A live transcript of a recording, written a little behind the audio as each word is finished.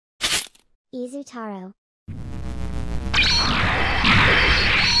Izutaro.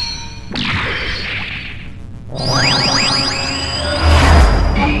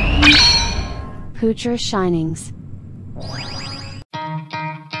 Putra Shinings.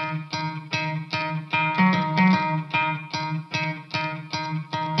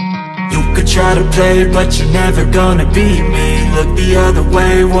 You could try to play, but you're never gonna beat me. Look the other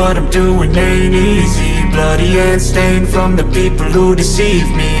way, what I'm doing ain't easy. Bloody hands stained from the people who deceive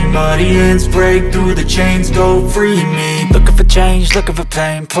me. Muddy hands break through the chains, go free me. Looking for change, looking for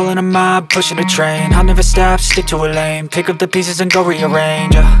pain, pulling a mob, pushing a train. I'll never stop, stick to a lane, pick up the pieces and go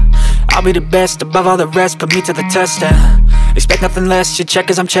rearrange. I'll be the best above all the rest, put me to the test and expect nothing less, your check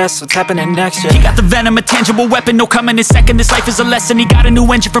as I'm chess, what's happening next, yeah. He got the venom, a tangible weapon, no coming in second. This life is a lesson, he got a new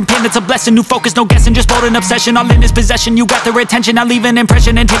engine from pain, that's a blessing. New focus, no guessing, just bold and obsession, all in his possession. You got their attention, I'll leave an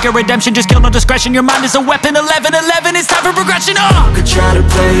impression and take your redemption. Just kill, no discretion, your mind is a weapon. 11-11, it's time for progression, You could try to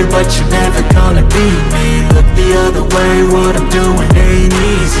play, but you're never gonna beat me. Look the other way, what I'm doing ain't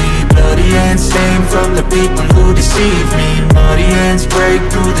easy. Bloody hands stained from the people who deceive me. Muddy hands break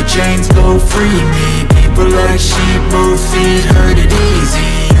through the chains, go free me. People like sheep, move feet, hurt it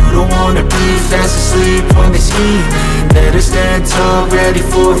easy. You don't wanna be fast asleep when they scheming. Better stand tall, ready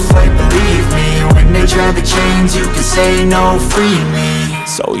for a fight, believe me. When they try the chains, you can say no, free me.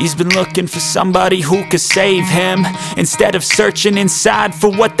 So he's been looking for somebody who could save him, instead of searching inside for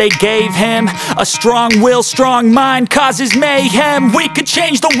what they gave him. A strong will, strong mind causes mayhem. We could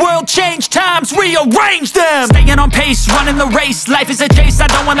change the world, change times, rearrange them. Staying on pace, running the race. Life is a chase, I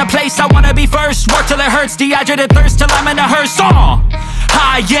don't want a place, I wanna be first. Work till it hurts, dehydrated thirst till I'm in a hearse.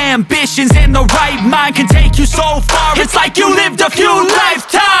 High ambitions and the right mind can take you so far. It's like you lived a few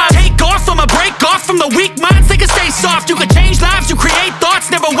lifetimes. Take off from a break off from the weak minds, they can stay soft. You can change lives, you create thoughts,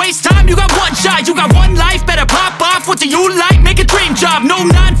 never waste time. You got one shot, you got one life, better pop off. What do you like? Make a dream job. No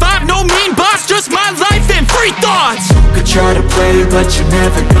 9-5, no mean boss, just my life and free thoughts. You could try to play, but you're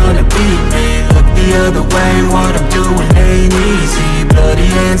never gonna beat me. Look the other way, what I'm doing ain't easy. Bloody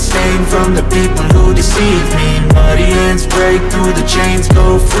hands stained from the people who deceive me. Muddy hands break through the chains,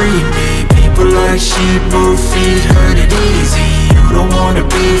 go free me. People like sheep, move feet, hurt it easy. You don't wanna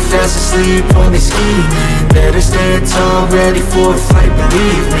be fast asleep when they scheming. Better stand tall, ready for a fight,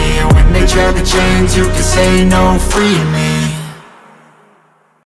 believe me. When they try the chains, you can say no, free me.